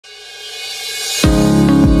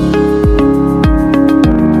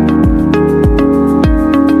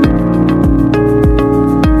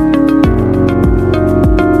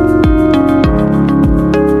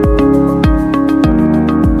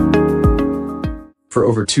For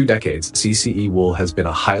over 2 decades, CCEWOOL has been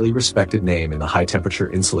a highly respected name in the high-temperature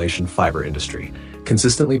insulation fiber industry,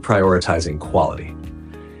 consistently prioritizing quality.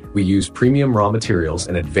 We use premium raw materials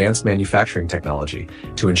and advanced manufacturing technology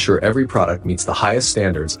to ensure every product meets the highest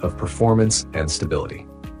standards of performance and stability.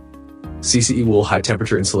 CCEWOOL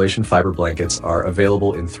high-temperature insulation fiber blankets are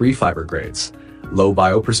available in 3 fiber grades: low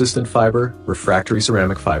biopersistent fiber, refractory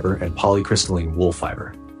ceramic fiber, and polycrystalline wool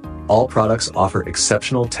fiber. All products offer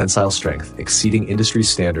exceptional tensile strength, exceeding industry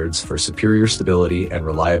standards for superior stability and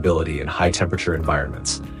reliability in high-temperature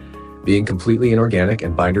environments. Being completely inorganic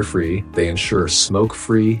and binder-free, they ensure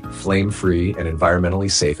smoke-free, flame-free, and environmentally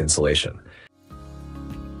safe insulation.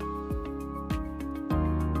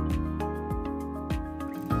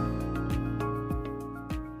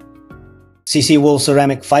 CCEWOOL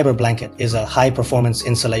Ceramic Fiber Blanket is a high-performance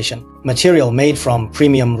insulation material made from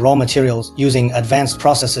premium raw materials using advanced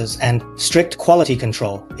processes and strict quality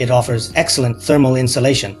control. It offers excellent thermal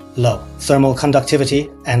insulation, low thermal conductivity,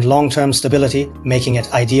 and long-term stability, making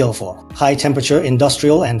it ideal for high-temperature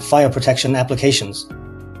industrial and fire protection applications.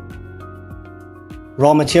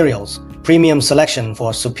 Raw materials: premium selection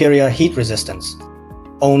for superior heat resistance.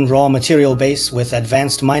 Own raw material base with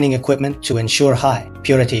advanced mining equipment to ensure high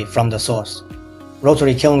purity from the source.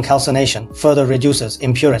 Rotary kiln calcination further reduces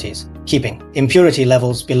impurities, keeping impurity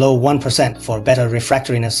levels below 1% for better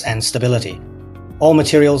refractoriness and stability. All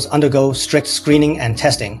materials undergo strict screening and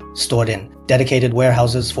testing, stored in dedicated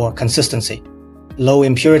warehouses for consistency. Low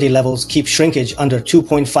impurity levels keep shrinkage under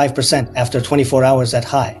 2.5% after 24 hours at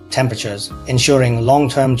high temperatures, ensuring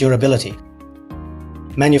long-term durability.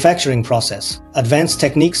 Manufacturing process: advanced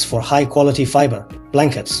techniques for high-quality fiber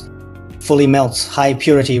blankets. Fully melts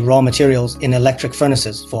high-purity raw materials in electric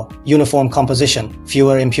furnaces for uniform composition,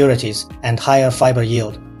 fewer impurities, and higher fiber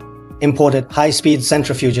yield. Imported high-speed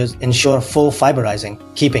centrifuges ensure full fiberizing,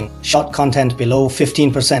 keeping shot content below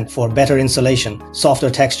 15% for better insulation, softer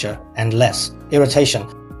texture, and less irritation.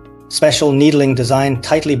 Special needling design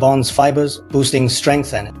tightly bonds fibers, boosting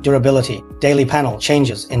strength and durability. Daily panel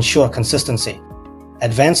changes ensure consistency.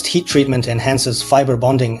 Advanced heat treatment enhances fiber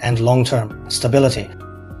bonding and long-term stability.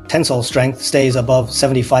 Tensile strength stays above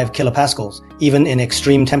 75 kilopascals, even in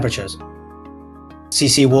extreme temperatures.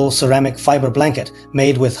 CCEWOOL Ceramic Fiber Blanket,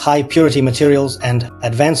 made with high-purity materials and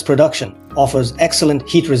advanced production, offers excellent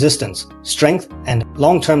heat resistance, strength, and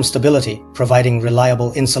long-term stability, providing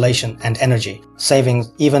reliable insulation and energy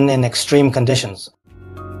savings even in extreme conditions.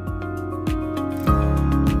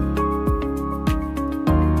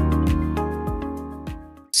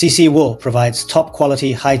 CCEWOOL provides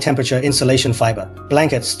top-quality, high-temperature insulation fiber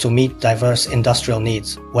blankets to meet diverse industrial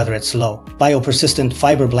needs, whether it's low biopersistent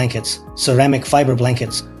fiber blankets, ceramic fiber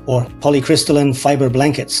blankets, or polycrystalline fiber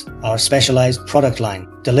blankets. Our specialized product line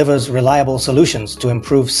delivers reliable solutions to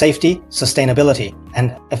improve safety, sustainability,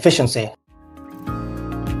 and efficiency.